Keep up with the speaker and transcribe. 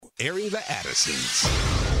Airing the Addisons.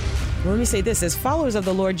 Let me say this, as followers of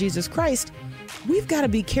the Lord Jesus Christ, we've got to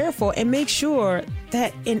be careful and make sure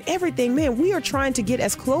that in everything, man, we are trying to get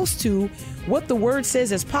as close to what the word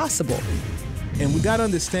says as possible. And we got to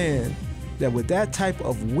understand that with that type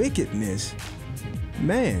of wickedness,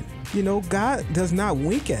 man, God does not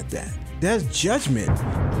wink at that. There's judgment.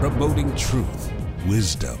 Promoting truth,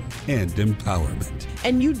 wisdom, and empowerment.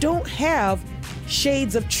 And you don't have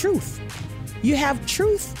shades of truth. You have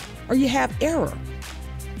truth or you have error.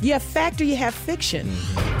 You have fact or you have fiction.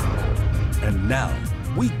 Mm-hmm. And now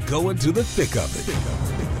we go into the thick of it.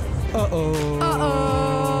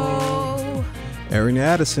 Airing the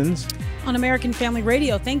Addisons. On American Family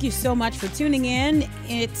Radio. Thank you so much for tuning in.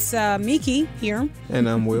 It's Miki here. And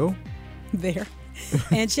I'm Will. There.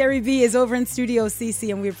 And Sherry B is over in Studio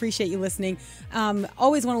CC, and we appreciate you listening.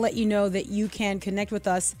 Always want to let you know that you can connect with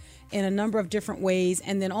us in a number of different ways,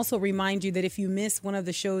 and then also remind you that if you miss one of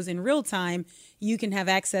the shows in real time, you can have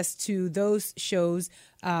access to those shows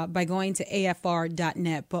by going to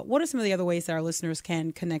afr.net. But what are some of the other ways that our listeners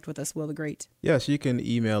can connect with us, Will the Great? Yes, you can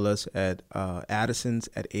email us at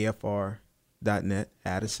addisons@afr.net,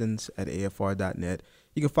 addisons@afr.net.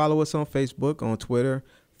 You can follow us on Facebook, on Twitter.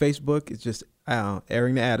 Facebook is just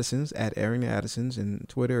Airing the Addisons, at Airing the Addisons, and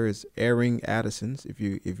Twitter is Airing Addisons if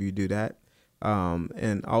you do that.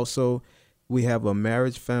 And also we have a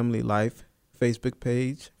Marriage Family Life Facebook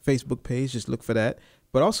page, just look for that.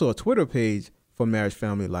 But also a Twitter page for Marriage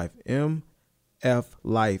Family Life, MF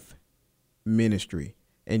Life Ministry.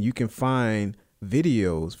 And you can find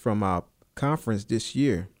videos from our conference this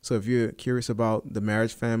year. So if you're curious about the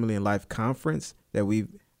Marriage, Family, and Life Conference that we've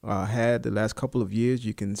had the last couple of years,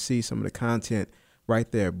 you can see some of the content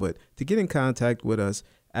right there. But to get in contact with us,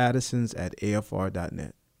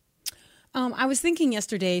 addisons@afr.net. I was thinking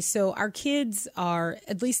yesterday, so our kids are,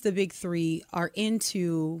 at least the big three, are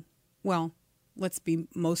into, well, let's be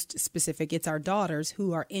most specific. It's our daughters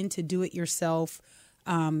who are into do-it-yourself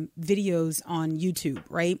videos on YouTube,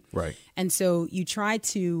 right? Right. And so you try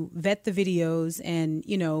to vet the videos, and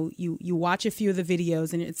you watch a few of the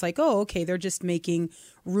videos, and it's like, oh, okay, they're just making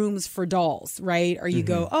rooms for dolls, right? Or you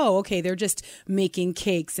go, oh, okay, they're just making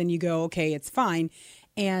cakes, and you go, okay, it's fine,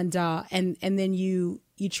 and then you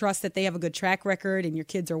trust that they have a good track record, and your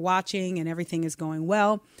kids are watching, and everything is going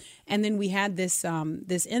well. And then we had this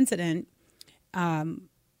incident.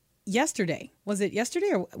 Yesterday. Was it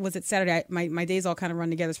yesterday or was it Saturday? My days all kind of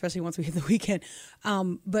run together, especially once we hit the weekend.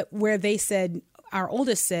 But where they said, our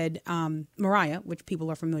oldest said, Mariah, which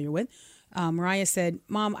people are familiar with, Mariah said,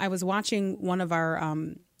 Mom, I was watching one of our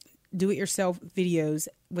do-it-yourself videos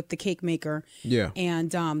with the cake maker. Yeah.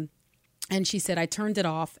 And she said, I turned it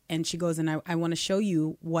off, and she goes, and I want to show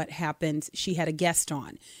you what happened. She had a guest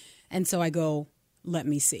on. And so I go, let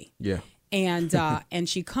me see. Yeah. And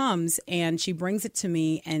she comes and she brings it to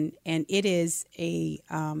me, and it is a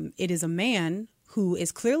man who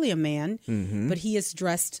is clearly a man, but he is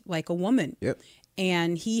dressed like a woman. Yep.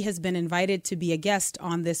 And he has been invited to be a guest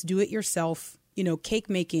on this do-it-yourself, cake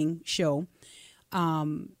making show.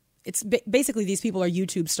 It's basically, these people are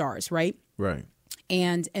YouTube stars, right? Right.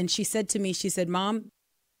 And she said to me, she said, Mom,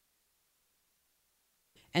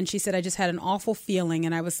 and she said, I just had an awful feeling,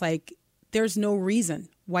 and I was like, there's no reason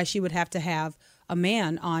why she would have to have a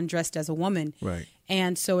man on dressed as a woman. Right.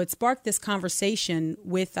 And so it sparked this conversation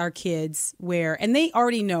with our kids and they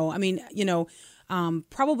already know,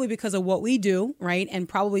 probably because of what we do, right? And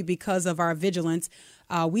probably because of our vigilance,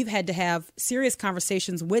 we've had to have serious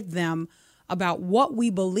conversations with them about what we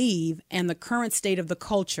believe and the current state of the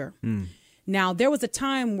culture. Now, there was a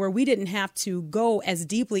time where we didn't have to go as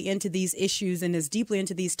deeply into these issues and as deeply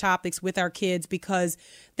into these topics with our kids because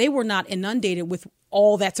they were not inundated with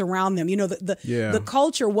all that's around them. The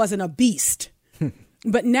culture wasn't a beast.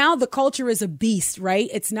 But now the culture is a beast, right?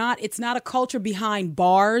 It's not a culture behind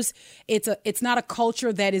bars. It's not a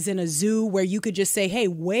culture that is in a zoo where you could just say, hey,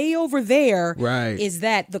 way over there is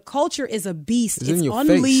that. The culture is a beast. It's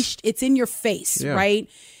unleashed. It's in your face, right?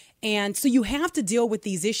 And so you have to deal with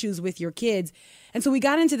these issues with your kids. And so we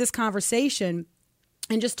got into this conversation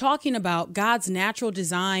and just talking about God's natural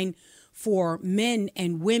design for men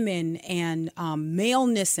and women and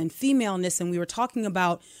maleness and femaleness. And we were talking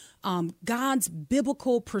about God's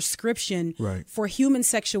biblical prescription for human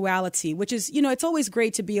sexuality, which is, it's always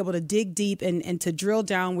great to be able to dig deep and to drill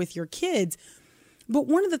down with your kids. But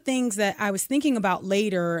one of the things that I was thinking about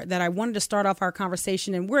later that I wanted to start off our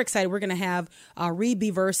conversation, and we're excited, we're going to have Reed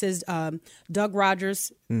B. versus Doug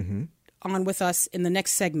Rogers on with us in the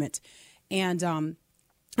next segment. And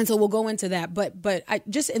so we'll go into that. But I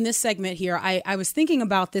just in this segment here, I was thinking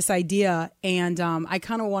about this idea, and I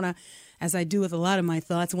kind of want to as I do with a lot of my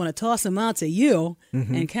thoughts, I want to toss them out to you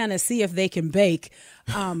and kind of see if they can bake.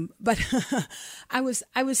 But I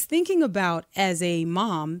was thinking about, as a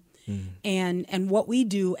mom, and what we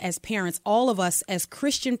do as parents, all of us as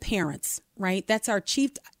Christian parents, right? That's our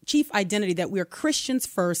chief identity, that we are Christians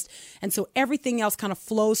first. And so everything else kind of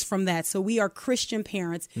flows from that. So we are Christian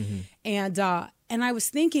parents. And I was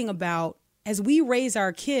thinking about, as we raise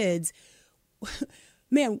our kids,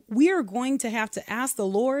 man, we are going to have to ask the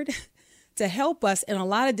Lord to help us in a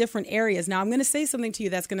lot of different areas. Now, I'm going to say something to you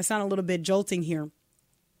that's going to sound a little bit jolting here.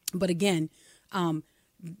 But again,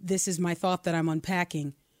 this is my thought that I'm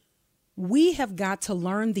unpacking. We have got to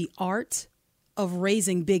learn the art of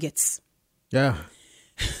raising bigots. Yeah.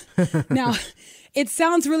 Now, it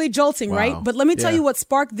sounds really jolting, right? But let me tell you what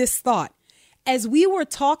sparked this thought. As we were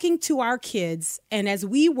talking to our kids and as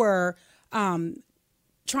we were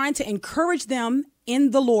trying to encourage them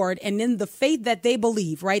in the Lord and in the faith that they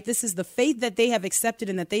believe, right? This is the faith that they have accepted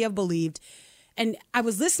and that they have believed. And I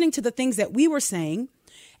was listening to the things that we were saying,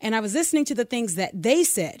 and I was listening to the things that they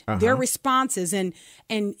said, their responses, and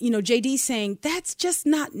JD saying, that's just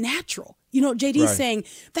not natural. JD saying,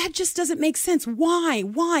 that just doesn't make sense. Why?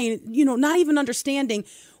 Not even understanding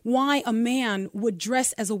why a man would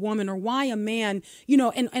dress as a woman, or why a man,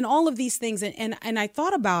 and all of these things. And I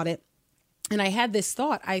thought about it, and I had this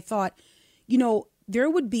thought. I thought, there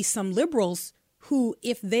would be some liberals who,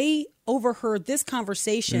 if they overheard this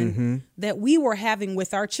conversation that we were having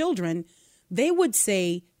with our children, they would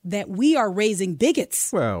say that we are raising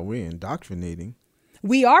bigots. Well, we're indoctrinating.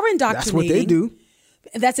 We are indoctrinating. That's what they do.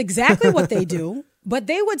 That's exactly what they do. But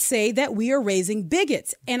they would say that we are raising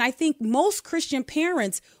bigots. And I think most Christian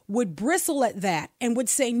parents would bristle at that and would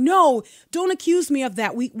say, no, don't accuse me of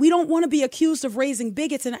that. We don't want to be accused of raising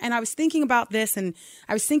bigots. And I was thinking about this, and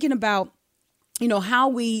I was thinking about,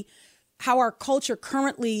 how our culture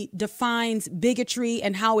currently defines bigotry,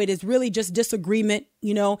 and how it is really just disagreement.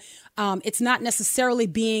 It's not necessarily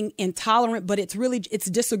being intolerant, but it's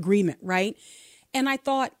disagreement, right? And I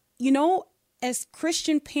thought, as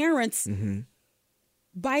Christian parents,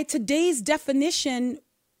 by today's definition,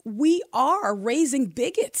 we are raising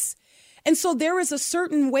bigots. And so there is a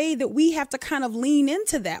certain way that we have to kind of lean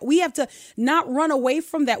into that. We have to not run away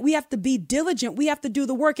from that. We have to be diligent. We have to do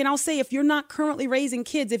the work. And I'll say, if you're not currently raising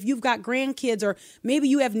kids, if you've got grandkids, or maybe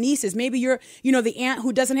you have nieces, maybe you're, the aunt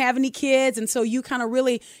who doesn't have any kids. And so you kind of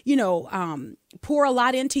really, pour a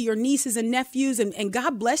lot into your nieces and nephews, and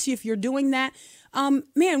God bless you if you're doing that.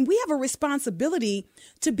 Man, we have a responsibility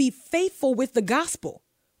to be faithful with the gospel.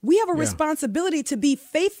 We have a responsibility to be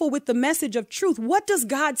faithful with the message of truth. What does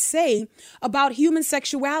God say about human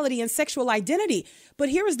sexuality and sexual identity? But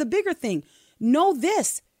here is the bigger thing. Know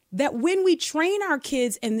this, that when we train our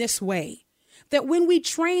kids in this way, that when we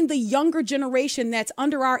train the younger generation that's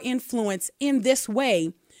under our influence in this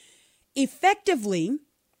way, effectively,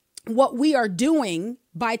 what we are doing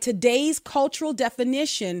by today's cultural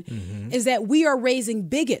definition is that we are raising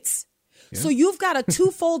bigots. So you've got a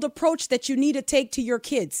twofold approach that you need to take to your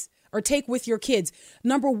kids, or take with your kids.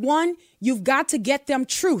 Number one, you've got to get them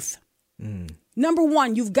truth. Number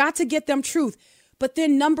one, you've got to get them truth. But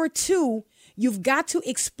then number two, you've got to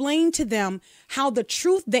explain to them how the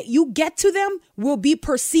truth that you get to them will be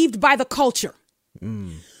perceived by the culture.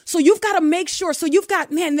 So you've got to make sure. So you've got,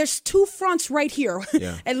 there's two fronts right here,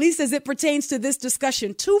 at least as it pertains to this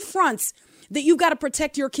discussion, two fronts that you've got to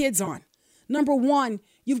protect your kids on. Number one,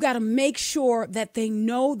 you've got to make sure that they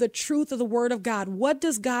know the truth of the word of God. What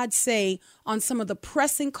does God say on some of the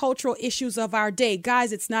pressing cultural issues of our day?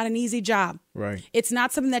 Guys, it's not an easy job. Right. It's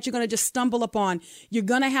not something that you're going to just stumble upon. You're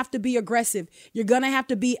going to have to be aggressive. You're going to have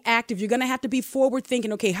to be active. You're going to have to be forward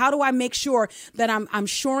thinking. Okay, how do I make sure that I'm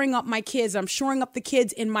shoring up my kids? I'm shoring up the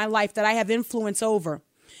kids in my life that I have influence over.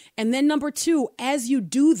 And then number two, as you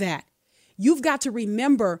do that, you've got to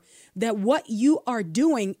remember that what you are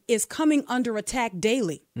doing is coming under attack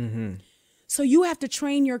daily. So you have to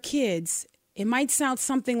train your kids. It might sound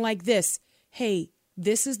something like this. Hey,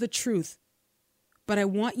 this is the truth, but I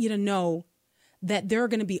want you to know that there are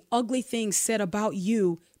going to be ugly things said about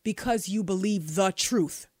you because you believe the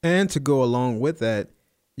truth. And to go along with that,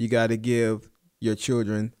 you got to give your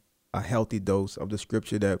children a healthy dose of the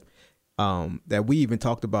scripture that we even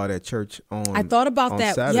talked about at church on I thought about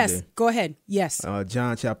that. Saturday. Yes, go ahead. Yes.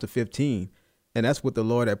 John chapter 15. And that's what the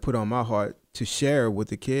Lord had put on my heart to share with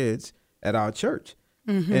the kids at our church.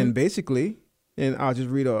 And basically, and I'll just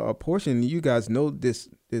read a portion. You guys know this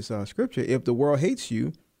scripture. If the world hates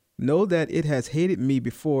you, know that it has hated me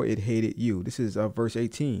before it hated you. This is verse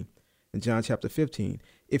 18 in John chapter 15.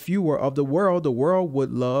 If you were of the world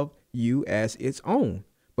would love you as its own.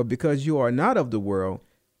 But because you are not of the world,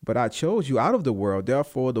 but I chose you out of the world.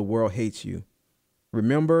 Therefore, the world hates you.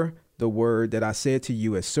 Remember the word that I said to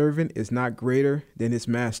you, a servant is not greater than his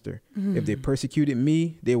master. If they persecuted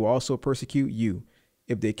me, they will also persecute you.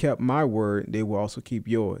 If they kept my word, they will also keep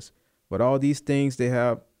yours. But all these things they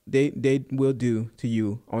will do to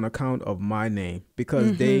you on account of my name,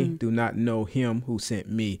 because they do not know him who sent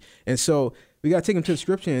me. And so we got to take them to the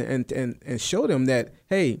scripture and show them that,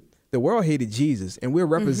 hey, the world hated Jesus and we're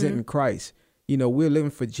representing Christ. You know, we're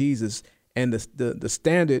living for Jesus, and the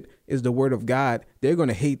standard is the word of God. They're going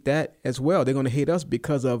to hate that as well. They're going to hate us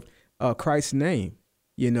because of Christ's name,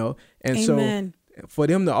 you know. And Amen. So for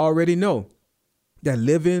them to already know that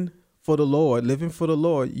living for the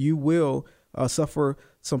Lord, you will suffer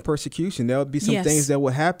some persecution. There'll be some things that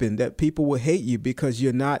will happen, that people will hate you because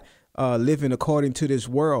you're not living according to this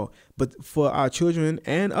world. But for our children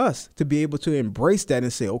and us to be able to embrace that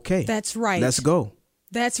and say, okay, that's right, let's go.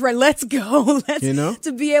 That's right. Let's go. You know?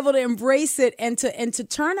 To be able to embrace it and to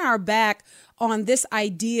turn our back on this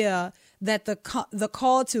idea that the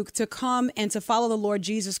call to come and to follow the Lord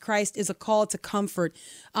Jesus Christ is a call to comfort.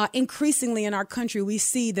 Increasingly in our country, we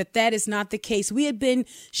see that is not the case. We had been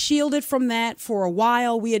shielded from that for a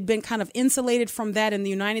while. We had been kind of insulated from that in the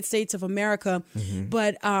United States of America.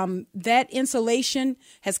 But that insulation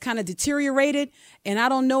has kind of deteriorated, and I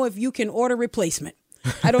don't know if you can order replacement.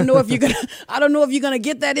 I don't know if you're gonna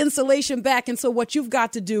get that insulation back. And so what you've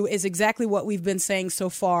got to do is exactly what we've been saying so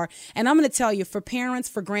far. And I'm going to tell you, for parents,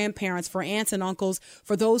 for grandparents, for aunts and uncles,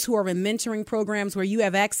 for those who are in mentoring programs where you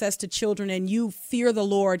have access to children and you fear the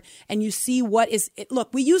Lord and you see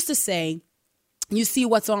look, we used to say, you see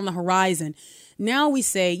what's on the horizon. Now we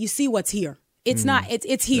say, you see what's here. It's not,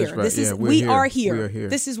 it's here. That's right. This is, we're we here. are here. We are here.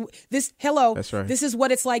 Hello. That's right. This is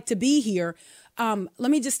what it's like to be here. Let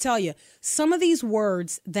me just tell you, some of these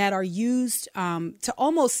words that are used to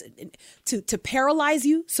almost to paralyze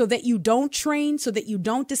you so that you don't train, so that you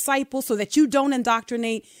don't disciple, so that you don't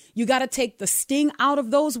indoctrinate. You got to take the sting out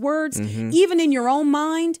of those words, even in your own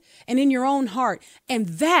mind and in your own heart. And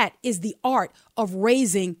that is the art of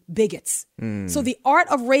raising bigots. So the art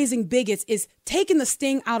of raising bigots is taking the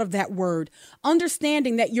sting out of that word,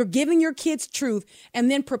 understanding that you're giving your kids truth, and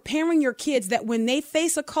then preparing your kids that when they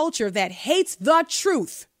face a culture that hates the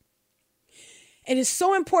truth, it is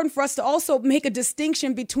so important for us to also make a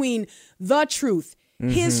distinction between the truth,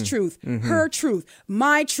 his truth, her truth,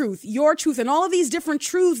 my truth, your truth, and all of these different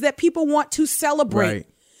truths that people want to celebrate. Right.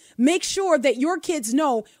 Make sure that your kids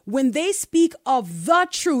know when they speak of the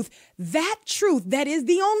truth that is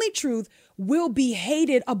the only truth, will be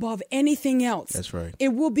hated above anything else. That's right. It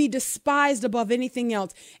will be despised above anything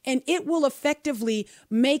else. And it will effectively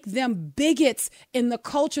make them bigots in the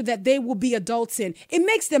culture that they will be adults in. It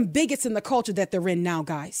makes them bigots in the culture that they're in now,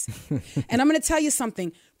 guys. And I'm going to tell you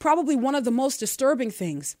something, probably one of the most disturbing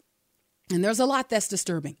things, and there's a lot that's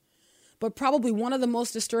disturbing, but probably one of the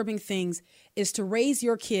most disturbing things is to raise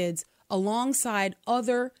your kids alongside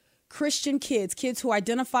other Christian kids who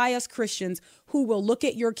identify as Christians, who will look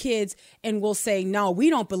at your kids and will say, no, we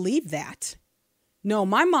don't believe that. No,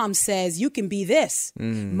 my mom says you can be this.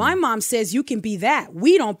 My mom says you can be that.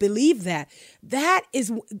 We don't believe that. That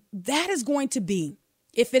is going to be,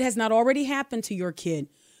 if it has not already happened to your kid,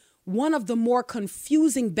 one of the more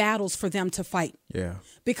confusing battles for them to fight. Yeah.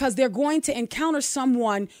 Because they're going to encounter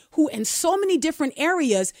someone who in so many different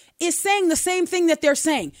areas is saying the same thing that they're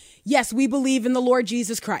saying. Yes, we believe in the Lord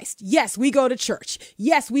Jesus Christ. Yes, we go to church.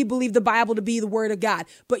 Yes, we believe the Bible to be the word of God.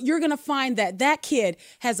 But you're going to find that kid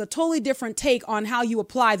has a totally different take on how you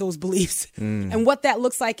apply those beliefs and what that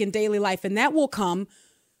looks like in daily life. And that will come.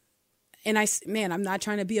 And I'm not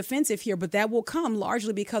trying to be offensive here, but that will come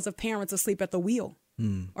largely because of parents asleep at the wheel.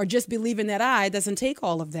 Or just believing that doesn't take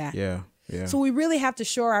all of that. Yeah. Yeah. So we really have to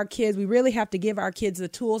show our kids, we really have to give our kids the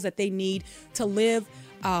tools that they need to live.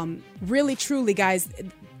 Really, truly, guys,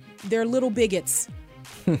 they're little bigots.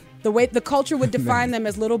 The way the culture would define them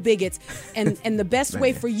as little bigots. And the best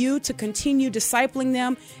way for you to continue discipling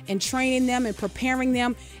them and training them and preparing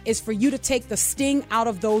them is for you to take the sting out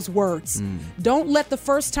of those words. Don't let the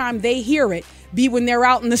first time they hear it be when they're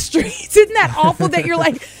out in the streets. Isn't that awful that you're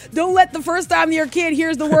like, don't let the first time your kid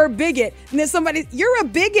hears the word bigot and then you're a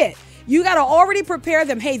bigot. You got to already prepare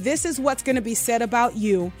them. Hey, this is what's going to be said about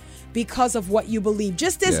you because of what you believe.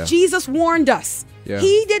 Just as Jesus warned us. Yeah.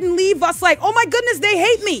 He didn't leave us like, oh my goodness, they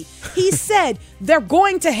hate me. He said they're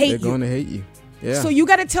going to hate you. They're going to hate you. Yeah. So you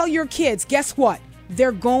got to tell your kids, guess what?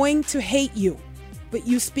 They're going to hate you. But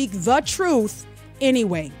you speak the truth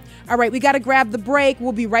anyway. All right, we got to grab the break.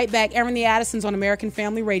 We'll be right back. Aaron the Addisons on American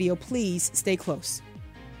Family Radio. Please stay close.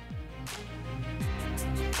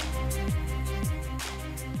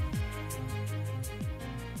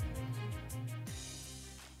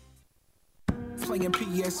 playing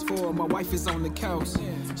PS4. My wife is on the couch.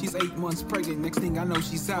 She's 8 months pregnant. Next thing I know,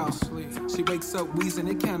 she's out. She wakes up wheezing.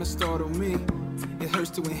 It kind of startled me. It hurts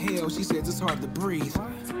to inhale. She says it's hard to breathe.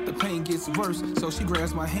 The pain gets worse, so she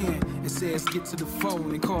grabs my hand and says, get to the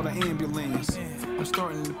phone and call the ambulance. I'm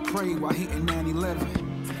starting to pray while hitting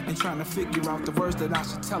 911 and trying to figure out the words that I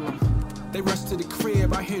should tell them. They rush to the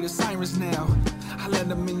crib, I hear the sirens now. I let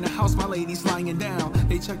them in the house, my lady's lying down.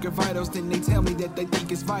 They check her vitals, then they tell me that they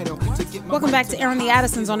think it's vital to get my. Welcome back to Aaron the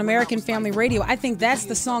Addisons on American Family Radio. I think that's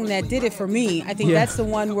the song that did it for me. I think that's the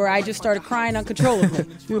one where I just started crying uncontrollably.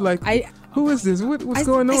 You're like, who is this? What's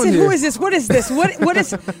going on I said, here? who is this? What is this? What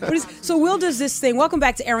is? So Will does this thing. Welcome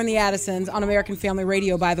back to Aaron the Addisons on American Family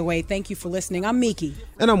Radio, by the way. Thank you for listening. I'm Miki.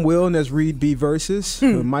 And I'm Will, and that's Read B Verses,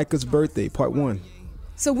 Micah's Birthday, Part 1.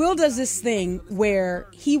 So Will does this thing where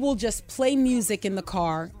he will just play music in the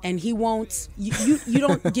car, and he won't. You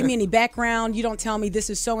don't give me any background. You don't tell me this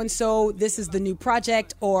is so and so. This is the new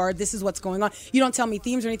project, or this is what's going on. You don't tell me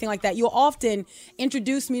themes or anything like that. You'll often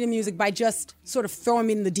introduce me to music by just sort of throwing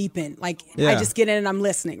me in the deep end. Like I just get in and I'm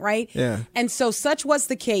listening, right? Yeah. And so such was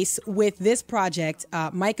the case with this project,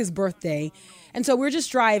 Micah's Birthday. And so we're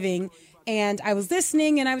just driving, and I was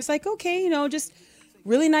listening, and I was like, okay, just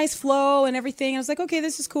really nice flow and everything. I was like, okay,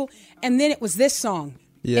 this is cool. And then it was this song.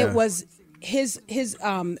 Yeah. It was his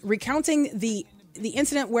recounting the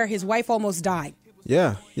incident where his wife almost died.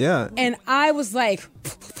 Yeah, yeah. And I was like,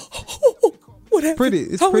 what happened?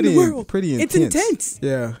 It's pretty intense. It's intense.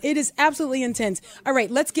 Yeah. It is absolutely intense. All right,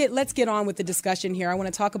 let's get on with the discussion here. I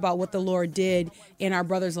want to talk about what the Lord did in our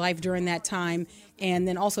brother's life during that time, and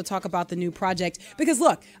then also talk about the new project. Because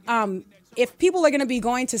look, if people are going to be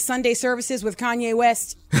going to Sunday services with Kanye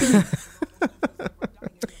West,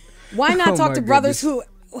 why not talk to brothers who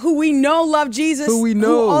we know love Jesus, who we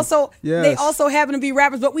know they also happen to be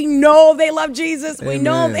rappers, but we know they love Jesus. Amen. We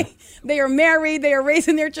know they are married, they are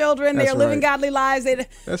raising their children, they are living godly lives.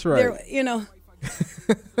 That's right.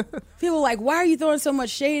 People are like, why are you throwing so much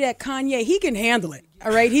shade at Kanye? He can handle it.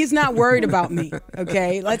 All right. He's not worried about me.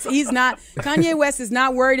 Okay. Kanye West is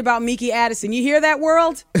not worried about Miki Addison. You hear that,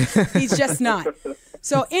 world? He's just not.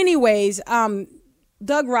 So anyways,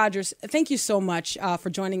 Doug Rogers, thank you so much for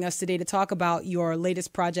joining us today to talk about your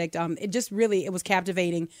latest project. It was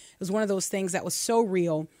captivating. It was one of those things that was so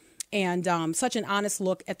real, and such an honest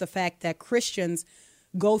look at the fact that Christians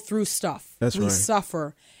go through stuff. That's right. We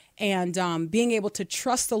suffer. And being able to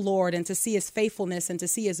trust the Lord and to see his faithfulness and to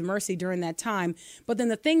see his mercy during that time. But then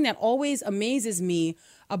the thing that always amazes me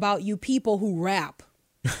about you people who rap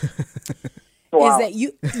is that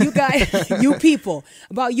you guys, you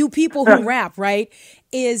people who rap, right,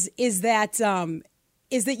 is that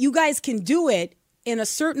you guys can do it in a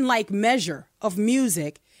certain measure of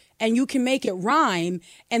music, and you can make it rhyme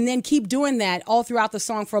and then keep doing that all throughout the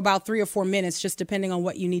song for about 3 or 4 minutes, just depending on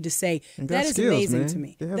what you need to say. That is skills, amazing to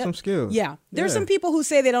me. They have some skills. Yeah. There's some people who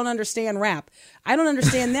say they don't understand rap. I don't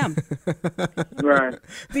understand them. Right.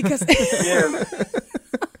 Because I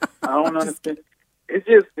don't understand.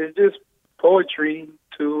 It's just poetry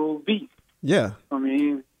to beat. Yeah. I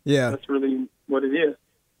mean, that's really what it is.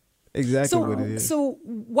 Exactly what it is. So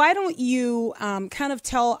why don't you kind of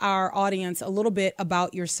tell our audience a little bit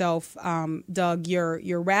about yourself, Doug?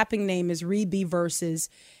 Your rapping name is Read B Verses,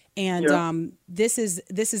 and this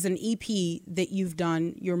is an EP that you've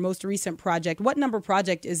done, your most recent project. What number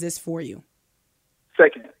project is this for you?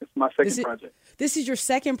 Second. It's my second project. This is your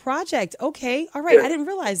second project. Okay. All right. Yeah. I didn't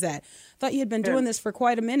realize that. Thought you had been doing this for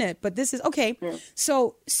quite a minute, but this is okay. Yeah.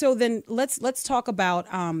 So then let's talk about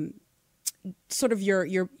sort of your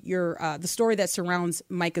the story that surrounds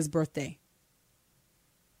Micah's birthday.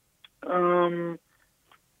 Well,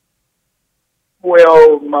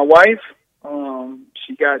 my wife,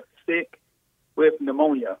 she got sick with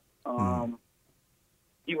pneumonia.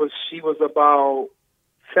 She was about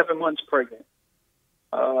 7 months pregnant.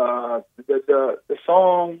 The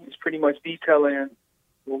song is pretty much detailing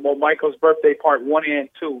Michael's birthday, part 1 and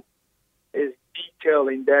 2, is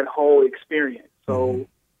detailing that whole experience. So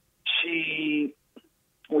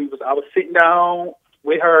I was sitting down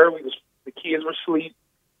with her. The kids were asleep.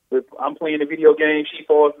 I'm playing a video game. She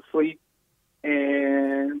falls asleep,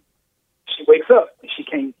 and she wakes up.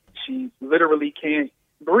 She literally can't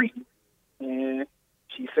breathe, and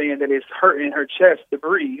she's saying that it's hurting her chest to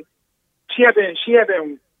breathe. She had been,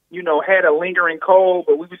 had a lingering cold,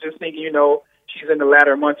 but we were just thinking, she's in the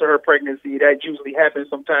latter months of her pregnancy. That usually happens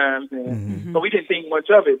sometimes, and so we didn't think much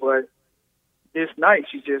of it. But this night,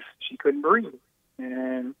 she couldn't breathe,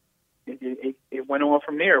 and it went on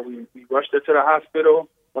from there. We rushed her to the hospital.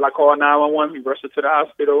 Well, I called 911. We rushed her to the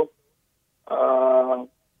hospital.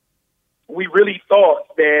 we really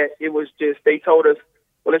thought that it was just, they told us,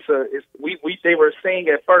 well, they were saying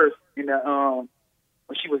at first in the,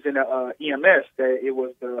 when she was in the EMS that it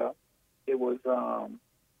was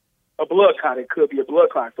a blood clot. It could be a blood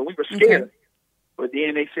clot. So we were scared. Okay. But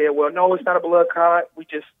then they said, well, no, it's not a blood clot. We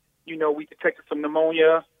just, we detected some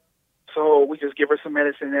pneumonia. So we just give her some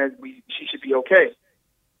medicine that she should be okay.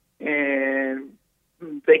 And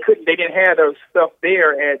they didn't have the stuff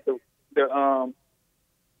there at the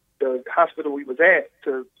hospital we was at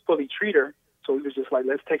to fully treat her. So we was just like,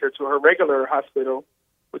 let's take her to her regular hospital,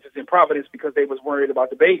 which is in Providence, because they was worried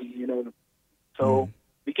about the baby, So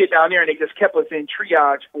we get down there and they just kept us in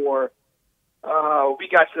triage for, by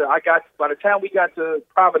the time we got to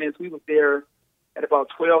Providence, we was there at about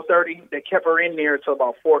 12:30. They kept her in there until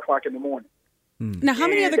about 4:00 in the morning. Now, how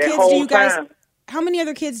many other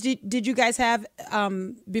kids did you guys have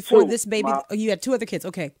before this baby? You had 2 other kids.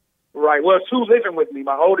 Okay. Right. Well, 2 living with me.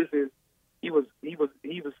 My oldest he lives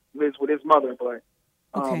with his mother, but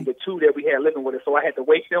the 2 that we had living with us. So I had to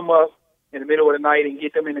wake them up in the middle of the night and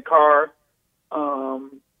get them in the car.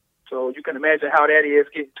 So you can imagine how that is,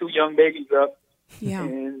 getting 2 young babies up. Yeah.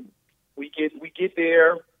 And we get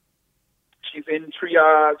there. She's in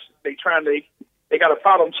triage. They got a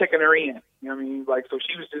problem checking her in. You know what I mean? Like, so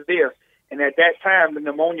she was just there. And at that time, the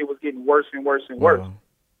pneumonia was getting worse and worse and worse.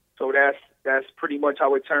 So that's pretty much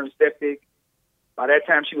how it turned septic. By that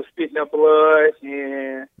time, she was spitting up blood,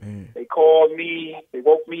 and they called me. They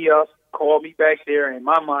woke me up, called me back there, and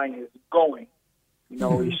my mind is going.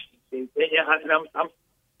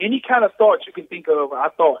 Any kind of thoughts you can think of, I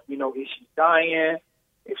thought, is she dying?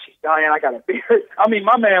 If she's dying, I got to bury her. I mean,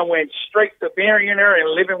 my man went straight to burying her and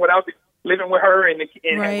living with her and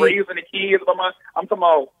raising the kids. I'm talking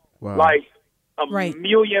about like a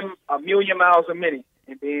million miles a minute.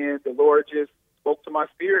 And then the Lord just spoke to my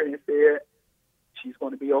spirit and said, she's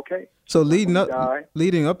going to be okay. So leading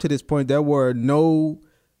up to this point, there were no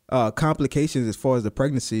complications as far as the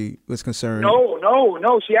pregnancy was concerned. No.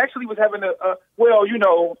 She actually was having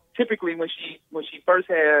typically when she first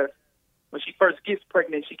gets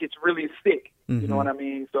pregnant, she gets really sick. You know what I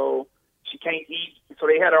mean? So she can't eat. So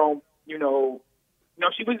they had her on, she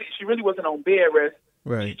really wasn't on bed rest.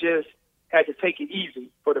 Right. She just had to take it easy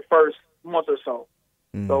for the first month or so.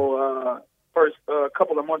 So first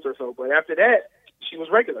couple of months or so. But after that, she was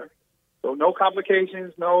regular. So no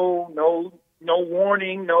complications, no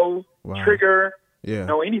warning, no trigger,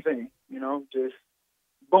 no anything. Just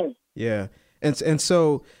boom. Yeah. And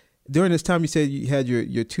so during this time, you said you had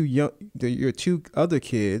your 2 other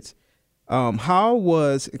kids. How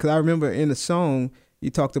was, because I remember in the song you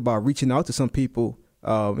talked about reaching out to some people,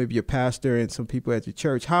 maybe your pastor and some people at your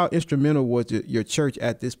church. How instrumental was your church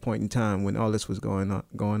at this point in time when all this was going on?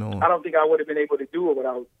 I don't think I would have been able to do it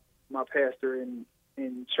without my pastor in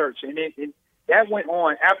church, and that went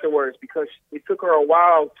on afterwards because it took her a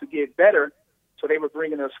while to get better. So they were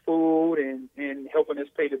bringing us food and helping us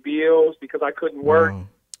pay the bills because I couldn't work. Wow.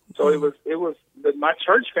 So it was my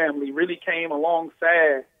church family really came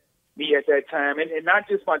alongside me at that time, and not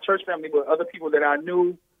just my church family, but other people that I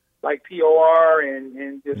knew, like POR,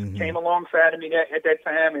 and just came alongside of me at that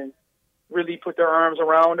time and really put their arms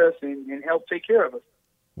around us and helped take care of us.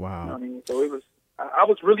 Wow. You know what I mean? So I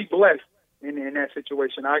was really blessed in that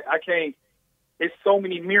situation. I can't. It's so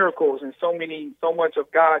many miracles and so much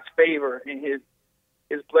of God's favor and His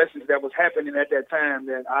blessings that was happening at that time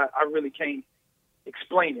that I really can't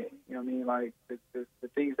explain it. You know what I mean? Like the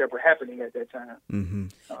things that were happening at that time. Mm-hmm.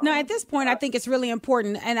 Now, at this point, I think it's really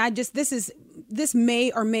important, and this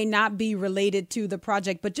may or may not be related to the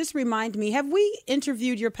project, but just remind me: have we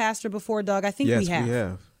interviewed your pastor before, Doug? I think we have. Yes, we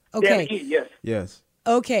have. Okay. Yes.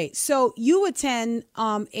 Okay, so you attend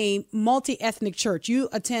a multi-ethnic church. You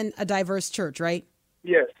attend a diverse church, right?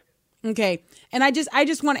 Yes. Okay, and I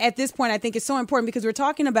just want to, at this point, I think it's so important because we're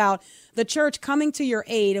talking about the church coming to your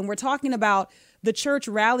aid, and we're talking about the church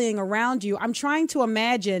rallying around you. I'm trying to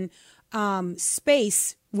imagine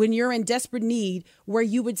space when you're in desperate need where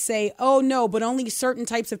you would say, "Oh no, but only certain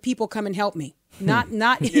types of people come and help me." Not,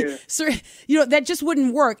 so, that just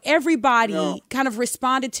wouldn't work. Everybody kind of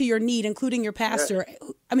responded to your need, including your pastor. Yes.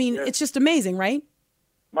 I mean, it's just amazing, right?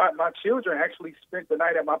 My children actually spent the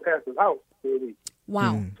night at my pastor's house for a week.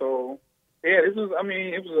 Wow. So, it was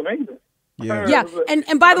amazing. Yeah.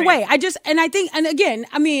 And by the way,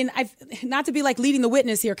 not to be like leading the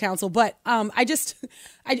witness here, counsel, but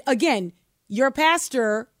again, your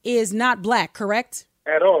pastor is not black, correct?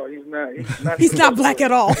 At all. He's not black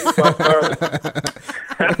at all. That's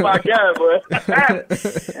my guy, but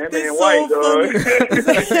that man white,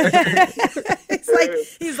 dog.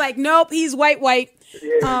 he's like, nope, he's white.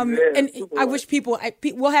 Yeah, And super I white. wish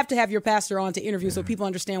we'll have to have your pastor on to interview so people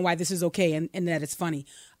understand why this is okay and that it's funny.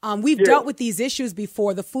 We've dealt with these issues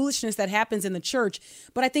before, the foolishness that happens in the church,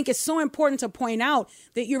 but I think it's so important to point out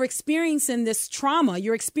that you're experiencing this trauma,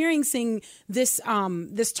 you're experiencing this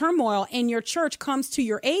this turmoil, and your church comes to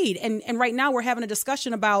your aid. And right now we're having a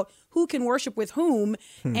discussion about who can worship with whom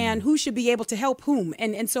and who should be able to help whom.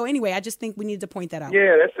 And so anyway, I just think we need to point that out.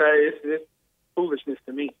 Yeah, that's it's foolishness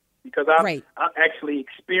to me because I actually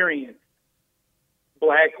experienced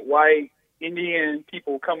black, white, Indian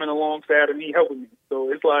people coming alongside of me helping me.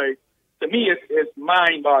 So it's like, to me, it's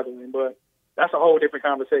mind-boggling, but that's a whole different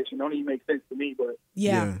conversation. Don't even make sense to me, but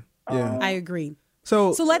Yeah. I agree.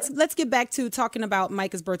 So let's get back to talking about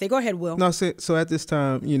Micah's birthday. Go ahead, Will. No, so at this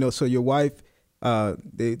time, so your wife,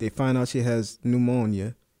 they find out she has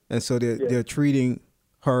pneumonia, and so they're treating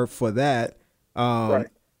her for that. Right.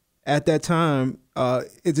 At that time,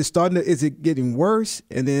 is it getting worse?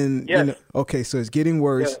 And then okay, so it's getting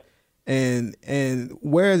worse. Yes. And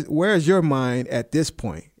where's your mind at this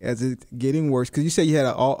point? As it's getting worse, because you said you had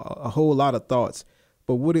a whole lot of thoughts,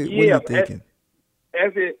 but what are you thinking?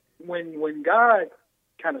 When God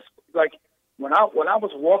kind of like when I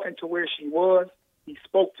was walking to where she was, He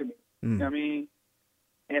spoke to me. You know what I mean?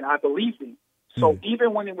 And I believed Him. So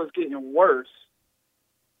even when it was getting worse,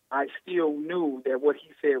 I still knew that what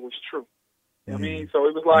He said was true. You know what I mean? So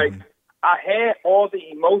it was like I had all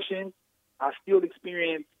the emotions. I still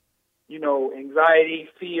experienced, anxiety,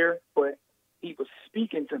 fear, but He was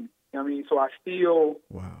speaking to me. You know what I mean? So I still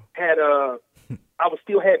had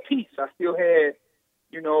still had peace. I still had,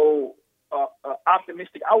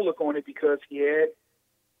 optimistic outlook on it because he had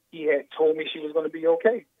told me she was going to be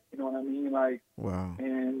okay. You know what I mean? Like, wow.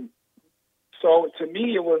 And so to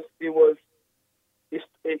me,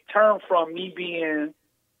 it turned from me being,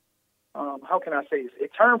 how can I say this?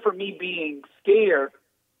 It turned from me being scared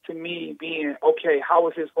to me being, okay, how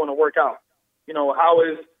is this going to work out? I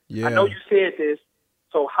know you said this,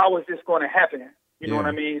 so how is this going to happen? You know what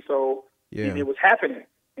I mean? So it was happening,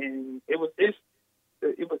 and it was.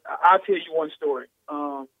 I'll tell you one story.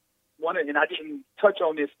 And I didn't touch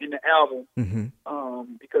on this in the album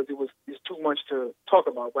because it's too much to talk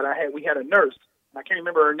about. But we had a nurse, and I can't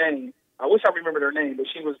remember her name. I wish I remembered her name, but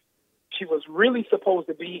she was really supposed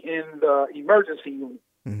to be in the emergency unit.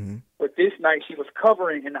 But this night she was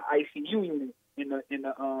covering in the ICU unit in the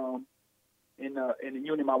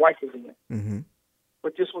unit my wife was in.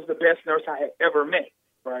 But this was the best nurse I had ever met.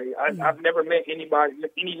 Right, I've never met any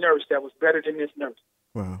nurse that was better than this nurse.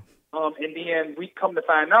 Wow. And then we come to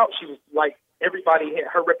find out she was like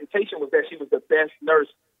her reputation was that she was the best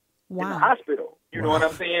nurse in the hospital. You know what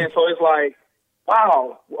I'm saying? So it's like,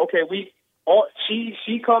 wow, okay,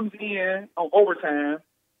 she comes in on overtime,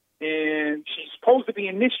 and she's supposed to be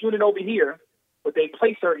in this unit over here, but they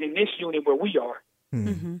place her in this unit where we are,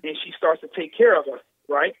 and she starts to take care of us,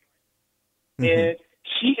 right? And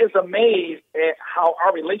she is amazed at how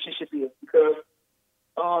our relationship is because,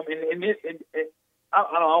 I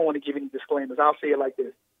don't want to give any disclaimers. I'll say it like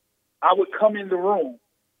this. I would come in the room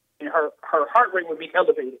and her heart rate would be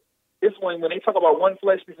elevated. This one, when they talk about one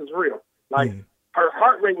flesh, this is real. Like her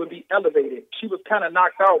heart rate would be elevated. She was kind of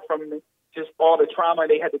knocked out from just all the trauma.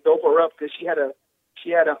 They had to dope her up because she had a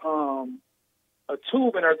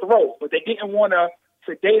tube in her throat, but they didn't want to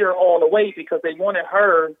sedate her all the way because they wanted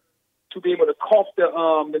her to be able to cough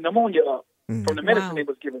the pneumonia up from the medicine they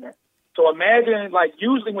was giving her. So imagine, like,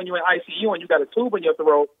 usually when you're in ICU and you got a tube in your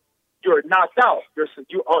throat, you're knocked out. You're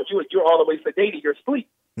all the way sedated. You're asleep.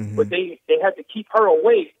 But they had to keep her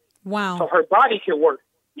awake so her body could work.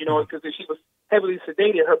 Because if she was heavily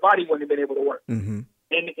sedated, her body wouldn't have been able to work. And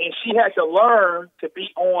she had to learn to be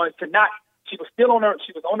she was still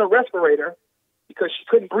she was on the respirator because she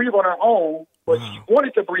couldn't breathe on her own, but she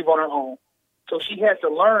wanted to breathe on her own. So she had to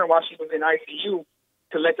learn while she was in ICU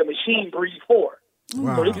to let the machine breathe for her.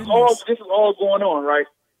 Wow. So this is all going on, right?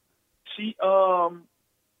 So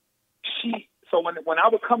when I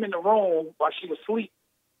would come in the room while she was asleep,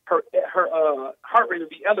 her heart rate would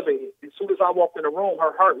be elevated. As soon as I walked in the room,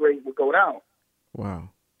 her heart rate would go down. Wow.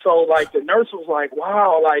 So like the nurse was like,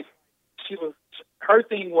 wow, like her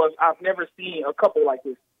thing was, I've never seen a couple like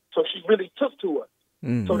this. So she really took to us.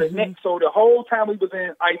 So the whole time we was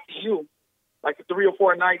in ICU, like the 3 or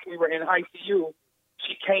 4 nights we were in ICU,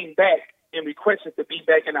 she came back and requested to be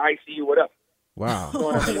back in the ICU with us. Wow. You know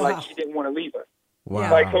what I mean? Like she didn't want to leave us.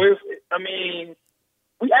 Wow. Like, so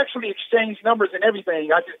we actually exchanged numbers and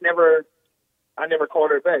everything. I never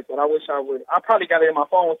called her back, but I wish I would. I probably got it in my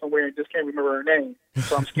phone somewhere and just can't remember her name,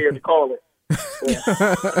 so I'm scared to call her.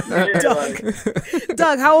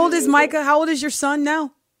 Doug, how old is Micah? How old is your son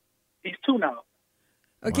now? He's 2 now.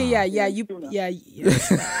 Okay, Wow. yeah. It's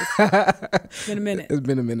been a minute. It's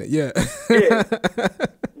been a minute, yeah. Yeah.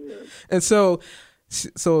 And so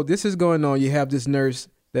this is going on. You have this nurse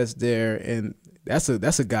that's there, and that's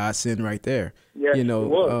a godsend right there. Yes, you know. it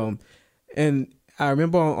was. And I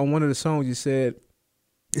remember on one of the songs you said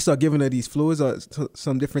they start giving her these fluids or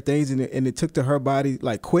some different things, and it took to her body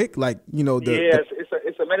like quick, like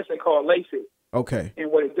It's a medicine called Lasix. Okay.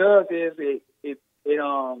 And what it does is it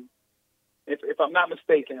if I'm not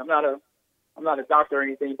mistaken, I'm not a doctor or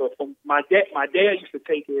anything, but from my dad used to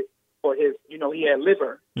take it for his, he had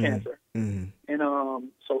liver cancer. Mm-hmm. And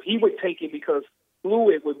so he would take it because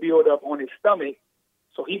fluid would build up on his stomach.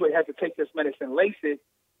 So he would have to take this medicine Lasix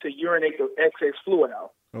to urinate the excess fluid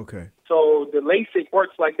out. Okay. So the Lasix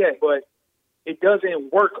works like that, but it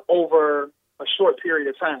doesn't work over a short period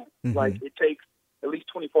of time. Mm-hmm. Like it takes at least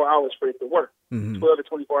 24 hours for it to work, Mm-hmm. 12 to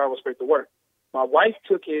 24 hours for it to work. My wife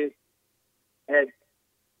took it at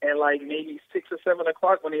like maybe 6 or 7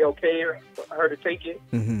 o'clock when they okayed her to take it.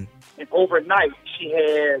 Mm-hmm. And overnight, she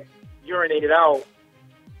had urinated out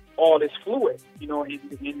all this fluid, and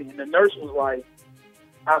the nurse was like,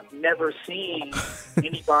 I've never seen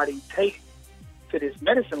anybody take to this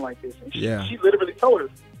medicine like this. And she literally told us,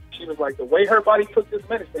 she was like, the way her body took this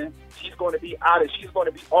medicine, she's going to be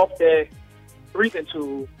off that breathing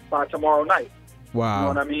tube by tomorrow night. Wow. You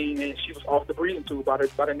know what I mean? And she was off the breathing tube by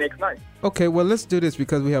the next night. Okay, well, let's do this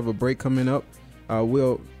because we have a break coming up.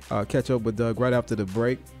 We'll catch up with Doug right after the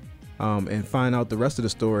break and find out the rest of the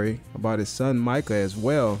story about his son Micah as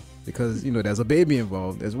well, because, there's a baby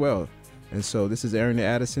involved as well. And so this is Aaron the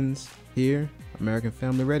Addisons here, American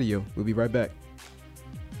Family Radio. We'll be right back.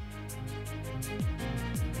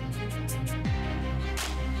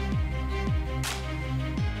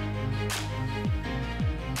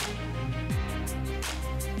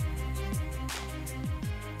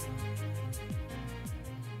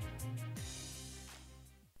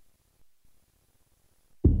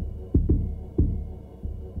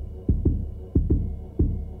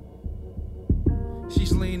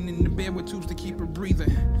 She's laying in the bed with tubes to keep her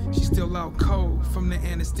breathing. She's still out cold from the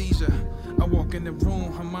anesthesia. I walk in the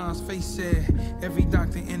room, her mom's face sad. Every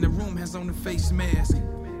doctor in the room has on a face mask.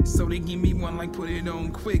 So they give me one like put it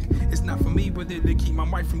on quick. It's not for me, but they keep my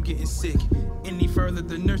wife from getting sick. Any further,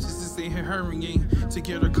 the nurses is in her hurrying to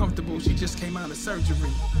get her comfortable. She just came out of surgery.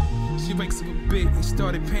 She wakes up a bit and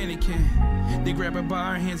started panicking. They grab her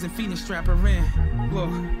by her hands and feet and strap her in. Look,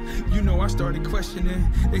 I started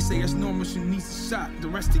questioning. They say it's normal, she needs a shot, the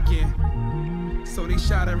rest again. So they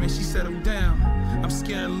shot her and she settled down. I'm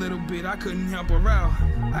scared a little bit, I couldn't help her out.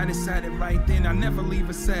 I decided right then I'd never leave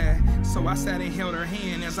her sad. So I sat and held her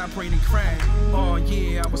hand as I prayed and cried. Oh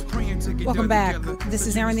yeah, I was praying to get Welcome back. together. This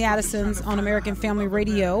is Aaron the Addisons on American Family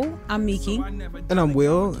Radio. I'm Miki. And I'm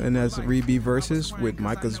Will, and that's Read B Verses with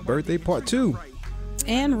Micah's birthday part 2.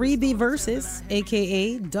 And Reed B. Versus,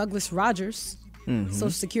 a.k.a. Douglas Rogers. Social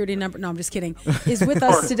Security number. No, I'm just kidding. Is with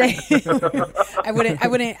us today. I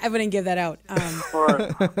wouldn't give that out.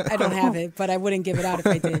 I don't have it, but I wouldn't give it out if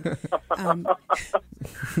I did.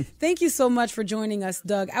 Thank you so much for joining us,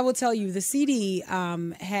 Doug. I will tell you, the CD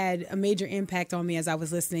had a major impact on me as I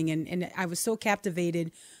was listening, and I was so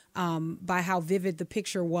captivated by how vivid the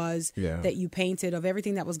picture was that you painted of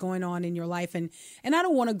everything that was going on in your life. And I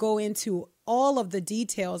don't want to go into all of the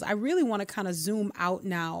details. I really want to kind of zoom out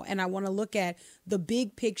now, and I want to look at the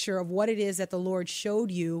big picture of what it is that the Lord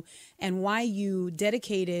showed you and why you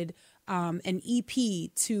dedicated an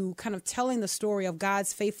EP to kind of telling the story of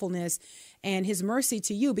God's faithfulness and his mercy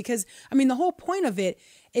to you. Because, the whole point of it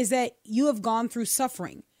is that you have gone through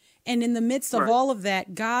suffering. And in the midst of all of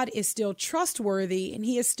that, God is still trustworthy and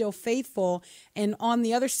he is still faithful. And on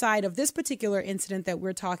the other side of this particular incident that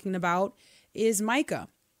we're talking about is Micah.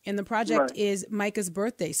 And the project is Micah's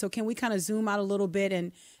birthday. So can we kind of zoom out a little bit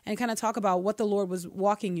and kind of talk about what the Lord was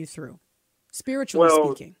walking you through, spiritually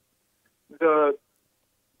speaking?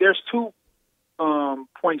 There's 2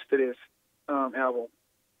 points to this album.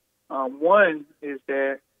 One is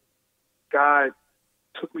that God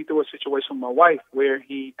took me through a situation with my wife where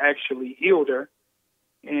he actually healed her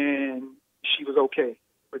and she was okay.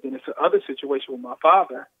 But then it's the other situation with my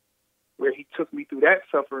father where he took me through that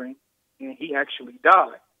suffering and he actually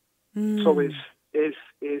died. So it's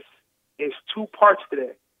 2 parts to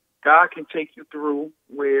that. God can take you through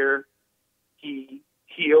where he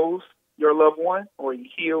heals your loved one or he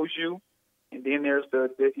heals you. And then there's the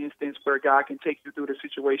instance where God can take you through the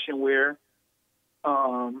situation where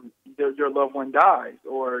your loved one dies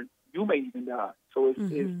or you may even die. So it's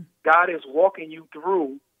God is walking you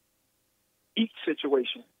through each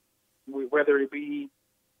situation, whether it be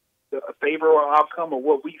a favorable outcome or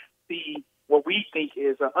what we think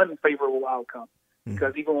is an unfavorable outcome.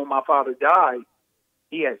 Because even when my father died,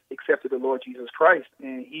 he had accepted the Lord Jesus Christ,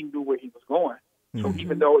 and he knew where he was going. So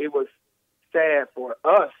even though it was sad for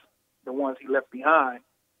us, the ones he left behind,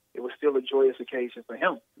 it was still a joyous occasion for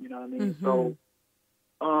him. You know what I mean? So,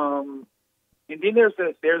 and then there's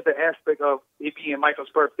the aspect of it being Michael's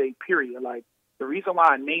birthday, period. Like, the reason why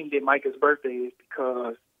I named it Micah's birthday is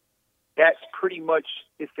because that's pretty much,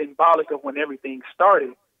 it's symbolic of when everything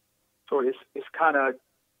started. So it's kind of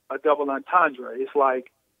a double entendre. It's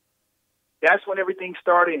like, that's when everything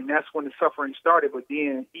started, and that's when the suffering started. But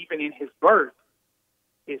then, even in his birth,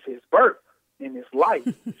 it's his birth in his life.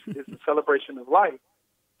 It's a celebration of life.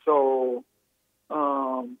 So,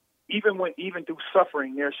 even through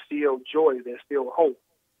suffering, there's still joy. There's still hope.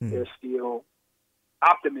 There's still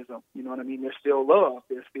optimism. You know what I mean? There's still love.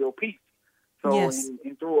 There's still peace. So,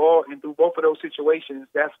 and through both of those situations,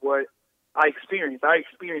 that's what I experienced. I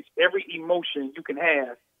experienced every emotion you can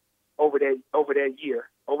have over that year,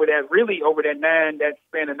 over that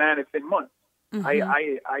span of 9 and 10 months.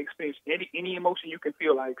 I experienced any emotion you can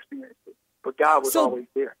feel. I experienced it, but God was always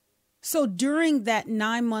there. So during that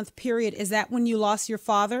 9-month period, is that when you lost your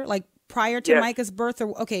father, like prior to Micah's birth?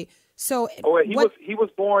 Or okay, so he was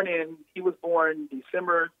born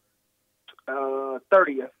December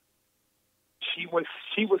 30th. She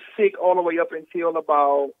was sick all the way up until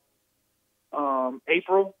about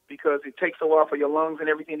April, because it takes a while for your lungs and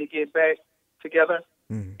everything to get back together.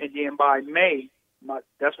 And then by May,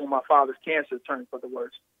 that's when my father's cancer turned for the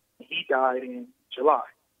worse. He died in July.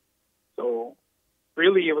 So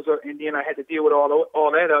really, it was, and then I had to deal with all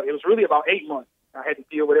that. It was really about 8 months. I had to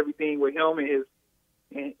deal with everything with him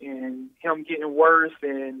and him getting worse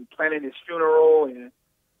and planning his funeral, and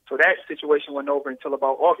so that situation wasn't over until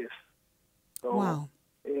about August. So, wow.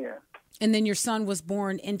 Yeah. And then your son was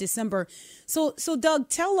born in December. So Doug,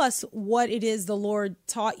 tell us what it is the Lord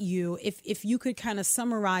taught you. If you could kind of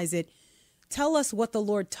summarize it, tell us what the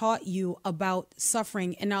Lord taught you about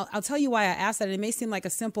suffering. And I'll tell you why I asked that. It may seem like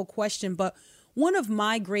a simple question, but one of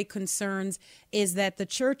my great concerns is that the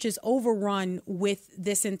church is overrun with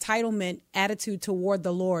this entitlement attitude toward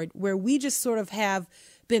the Lord, where we just sort of have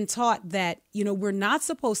been taught that, we're not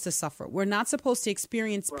supposed to suffer. We're not supposed to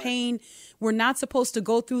experience pain. We're not supposed to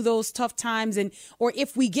go through those tough times. Or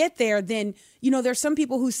if we get there, then, there's some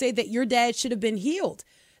people who say that your dad should have been healed.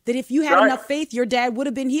 That if you had enough faith, your dad would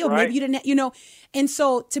have been healed. Maybe you didn't, And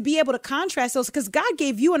so to be able to contrast those, because God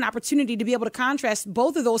gave you an opportunity to be able to contrast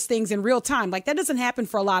both of those things in real time. Like, that doesn't happen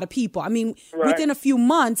for a lot of people. I mean, within a few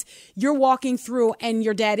months, you're walking through and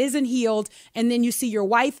your dad isn't healed. And then you see your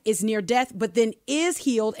wife is near death, but then is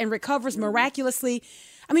healed and recovers miraculously.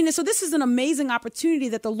 I mean, so this is an amazing opportunity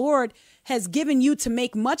that the Lord has given you to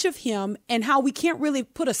make much of him, and how we can't really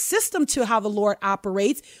put a system to how the Lord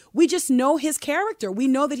operates. We just know his character. We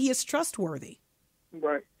know that he is trustworthy.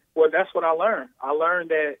 Right. Well, that's what I learned. I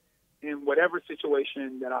learned that in whatever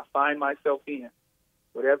situation that I find myself in,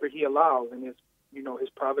 whatever he allows in his, his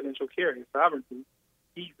providential care, his sovereignty,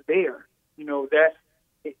 he's there.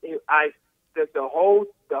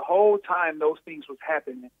 The whole time those things was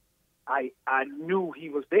happening, I knew he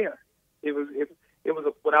was there. It was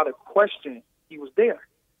without a question, he was there.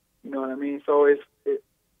 You know what I mean? So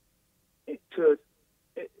to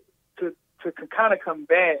kind of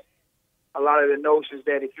combat a lot of the notions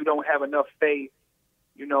that if you don't have enough faith,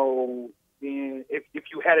 then if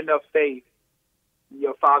you had enough faith,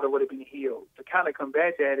 your father would have been healed. To kind of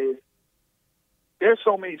combat that is, there's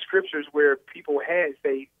so many scriptures where people had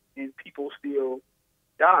faith and people still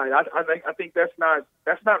died. I think that's not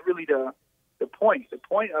really the point. The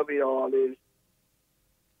point of it all is,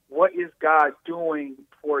 what is God doing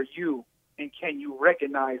for you, and can you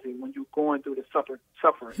recognize it when you're going through the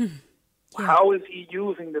suffering? How is he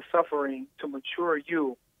using the suffering to mature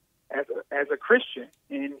you as a Christian?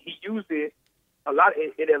 And he used it a lot.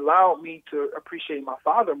 It allowed me to appreciate my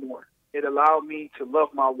father more. It allowed me to love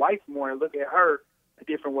my wife more and look at her a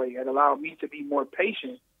different way. It allowed me to be more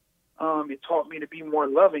patient. It taught me to be more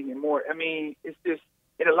loving and more.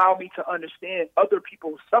 It allowed me to understand other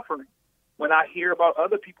people's suffering when I hear about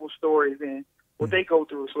other people's stories and what they go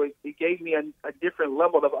through. So it gave me a different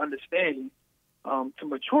level of understanding to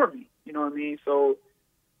mature me. You know what I mean? So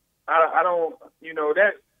I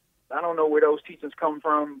don't know where those teachings come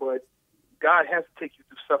from, but God has to take you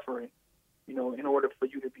through suffering, in order for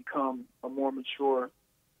you to become a more mature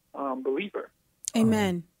believer.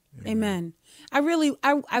 Amen. Amen. I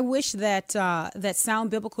wish that that sound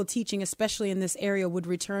biblical teaching, especially in this area, would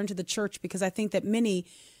return to the church, because I think that many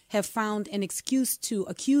have found an excuse to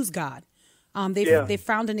accuse God They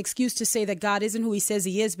found an excuse to say that God isn't who he says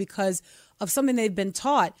he is because of something they've been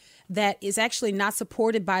taught that is actually not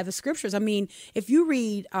supported by the scriptures. I mean, if you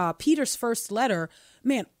read Peter's first letter,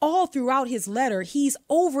 man, all throughout his letter, he's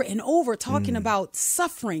over and over talking about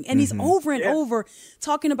suffering. And he's over and over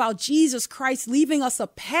talking about Jesus Christ leaving us a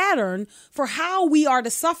pattern for how we are to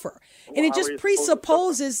suffer. And it just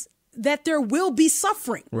presupposes that there will be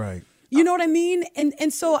suffering. Right. You know what I mean?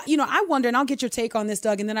 And so, I wonder, and I'll get your take on this,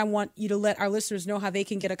 Doug, and then I want you to let our listeners know how they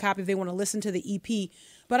can get a copy if they want to listen to the EP.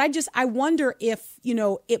 But I wonder if,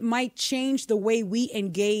 it might change the way we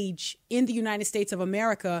engage in the United States of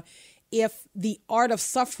America if the art of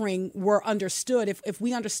suffering were understood, if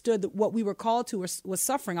we understood that what we were called to was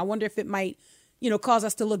suffering. I wonder if it might, cause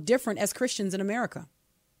us to look different as Christians in America.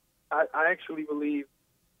 I actually believe,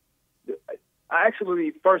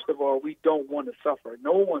 first of all, we don't want to suffer.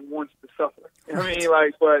 No one wants to suffer. You know what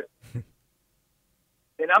I mean?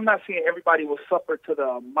 And I'm not saying everybody will suffer to the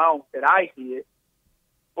amount that I did,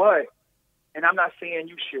 and I'm not saying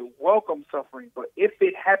you should welcome suffering, but if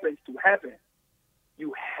it happens to happen,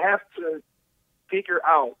 you have to figure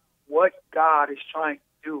out what God is trying to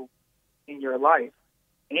do in your life,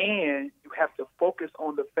 and you have to focus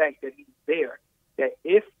on the fact that he's there, that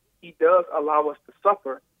if he does allow us to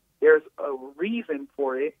suffer, there's a reason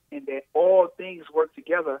for it, and that all things work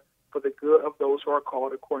together for the good of those who are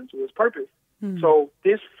called according to his purpose. So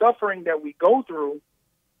this suffering that we go through,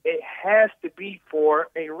 it has to be for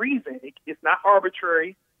a reason. It's not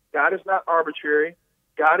arbitrary. God is not arbitrary.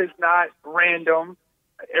 God is not random.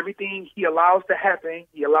 Everything he allows to happen,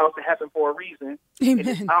 he allows to happen for a reason. Amen. And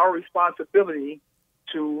it's our responsibility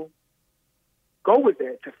to go with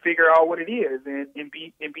that, to figure out what it is, and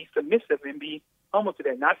be submissive and be humble to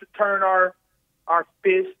that, not to turn our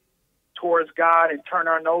fist towards God and turn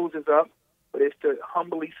our noses up, but it's to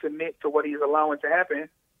humbly submit to what he's allowing to happen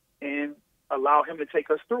and allow him to take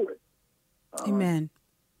us through it. Amen.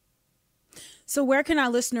 So where can our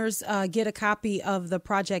listeners get a copy of the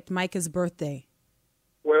project Micah's Birthday?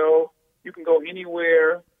 Well, you can go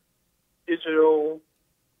anywhere digital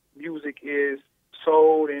music is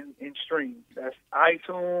sold and streamed. That's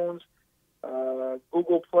iTunes,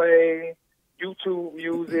 Google Play, YouTube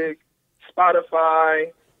Music,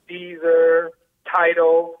 Spotify, Deezer,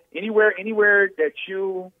 Tidal, anywhere that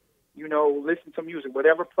you listen to music,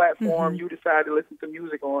 whatever platform you decide to listen to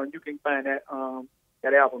music on, you can find that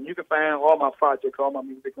album. You can find all my projects, all my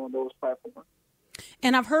music on those platforms.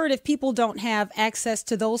 And I've heard if people don't have access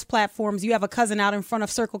to those platforms, you have a cousin out in front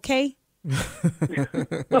of Circle K.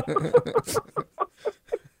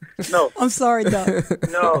 No, I'm sorry, Doug.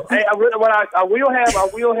 No, hey, I will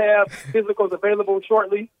have physicals available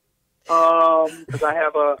shortly. Because I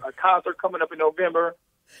have a concert coming up in November,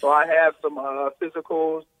 so I have some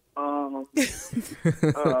physicals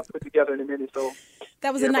put together in a minute. So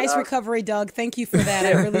that was a nice recovery, Doug. Thank you for that.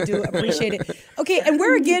 I really do appreciate it. Okay, and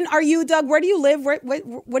where again are you, Doug? Where do you live?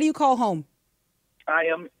 What do you call home? I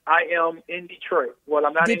am in Detroit. Well,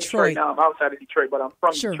 I'm not in Detroit now. I'm outside of Detroit, but I'm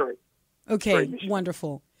from Detroit. Okay,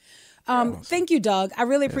 wonderful. Thank you, Doug. I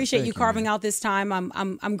really appreciate you carving out this time.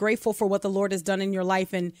 I'm grateful for what the Lord has done in your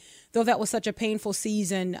life. And though that was such a painful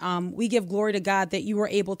season, we give glory to God that you were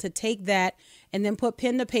able to take that and then put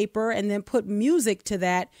pen to paper and then put music to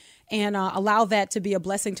that and allow that to be a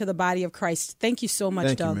blessing to the body of Christ. Thank you so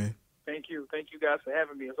much, Doug. You, man. Thank you. Thank you guys for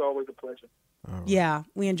having me. It's always a pleasure. Right. Yeah,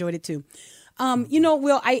 we enjoyed it too.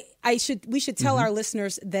 Will, we should tell our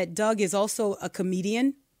listeners that Doug is also a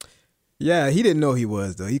comedian. Yeah, he didn't know he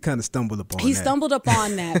was, though. He kind of stumbled upon that. He stumbled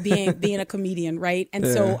upon that, being a comedian, right? And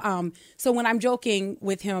so when I'm joking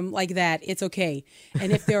with him like that, it's okay.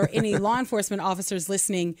 And if there are any law enforcement officers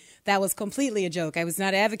listening, that was completely a joke. I was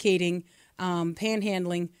not advocating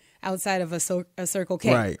panhandling outside of a Circle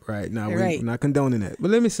K. Right. No, we're not condoning that.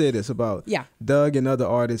 But let me say this about Doug and other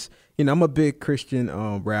artists. I'm a big Christian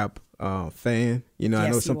rap fan. I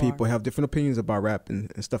know some people have different opinions about rap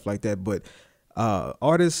and stuff like that, but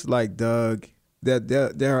artists like Doug,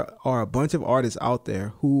 there are a bunch of artists out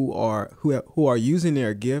there who are using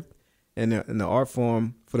their gift and the art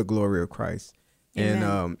form for the glory of Christ.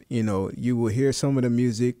 Amen. And you will hear some of the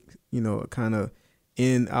music, kind of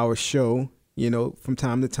in our show, from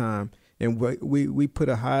time to time, and we put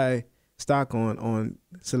a high stock on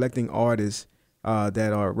selecting artists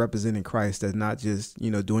that are representing Christ, that's not just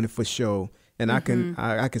doing it for show. And I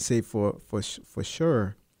can say for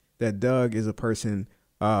sure that Doug is a person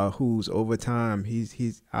who's over time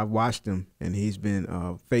I've watched him and he's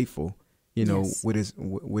been faithful,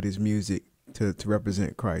 with his music to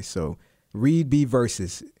represent Christ. So Reed B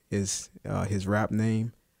Versus is his rap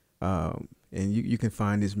name, and you can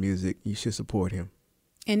find his music. You should support him.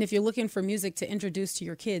 And if you're looking for music to introduce to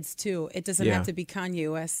your kids too, it doesn't have to be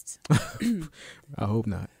Kanye West. I hope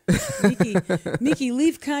not. Miki,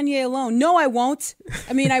 leave Kanye alone. No, I won't.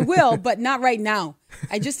 I mean, I will, but not right now.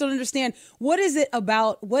 I just don't understand. What is it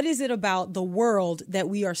about the world that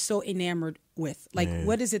we are so enamored with? Like,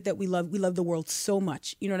 what is it that we love? We love the world so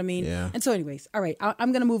much. You know what I mean? Yeah. And so anyways, all right,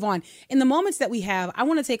 I'm going to move on. In the moments that we have, I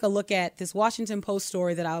want to take a look at this Washington Post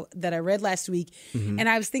story that I read last week. And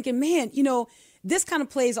I was thinking, man, this kind of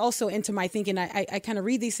plays also into my thinking. I kind of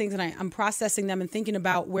read these things and I'm processing them and thinking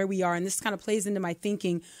about where we are. And this kind of plays into my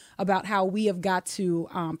thinking about how we have got to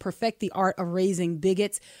perfect the art of raising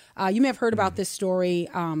bigots. You may have heard about this story.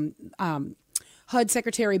 HUD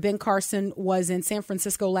Secretary Ben Carson was in San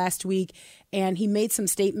Francisco last week, and he made some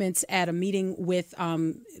statements at a meeting with,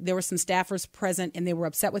 there were some staffers present, and they were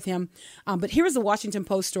upset with him. But here's the Washington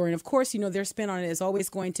Post story. And of course, their spin on it is always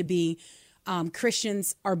going to be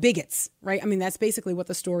Christians are bigots, right? I mean, that's basically what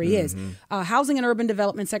the story is. Housing and Urban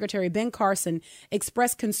Development Secretary Ben Carson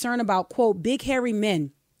expressed concern about, quote, big hairy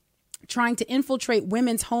men trying to infiltrate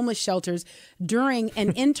women's homeless shelters during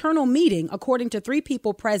an internal meeting, according to 3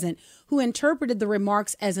 people present who interpreted the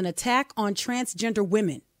remarks as an attack on transgender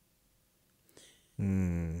women.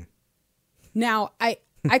 Now, I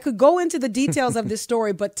could go into the details of this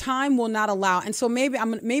story, but time will not allow. And so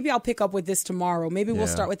maybe I'll pick up with this tomorrow. Maybe we'll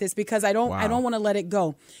start with this because I don't want to let it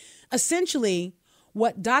go. Essentially,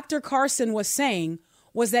 what Dr. Carson was saying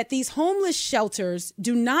was that these homeless shelters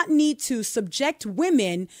do not need to subject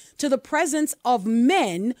women to the presence of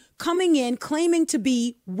men coming in claiming to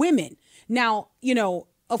be women. Now,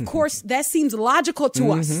 of course, that seems logical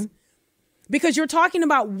to us. Because you're talking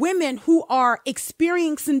about women who are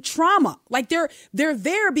experiencing trauma. Like they're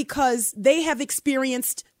there because they have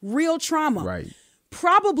experienced real trauma. Right.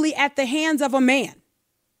 Probably at the hands of a man.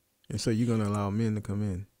 And so you're going to allow men to come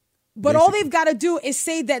in. But all they've got to do is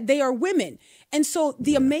say that they are women. And so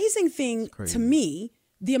the amazing thing to me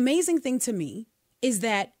is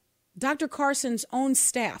that Dr. Carson's own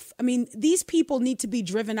staff, I mean, these people need to be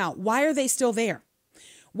driven out. Why are they still there?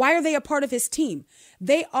 Why are they a part of his team?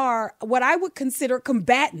 They are what I would consider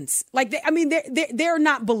combatants. Like, they're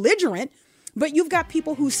not belligerent, but you've got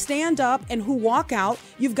people who stand up and who walk out.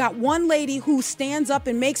 You've got one lady who stands up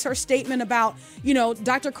and makes her statement about,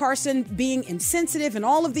 Dr. Carson being insensitive and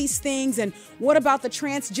all of these things. And what about the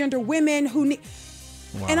transgender women who need...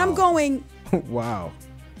 Wow. And I'm going... Wow.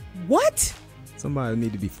 What? Somebody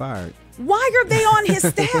need to be fired. Why are they on his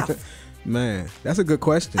staff? Man, that's a good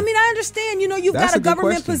question. I mean, I understand, you've got a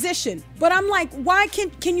government position, but I'm like, why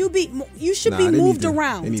can you be, you should be moved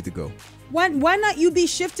around. They need to go. Why not you be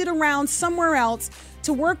shifted around somewhere else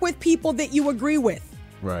to work with people that you agree with?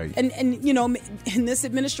 Right. And in this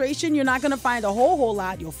administration, you're not going to find a whole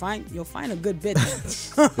lot. You'll find a good bit.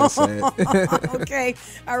 Okay.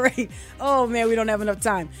 All right. Oh man, we don't have enough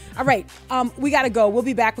time. All right. We got to go. We'll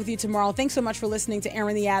be back with you tomorrow. Thanks so much for listening to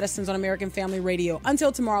Aaron the Addisons on American Family Radio.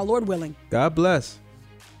 Until tomorrow, Lord willing. God bless.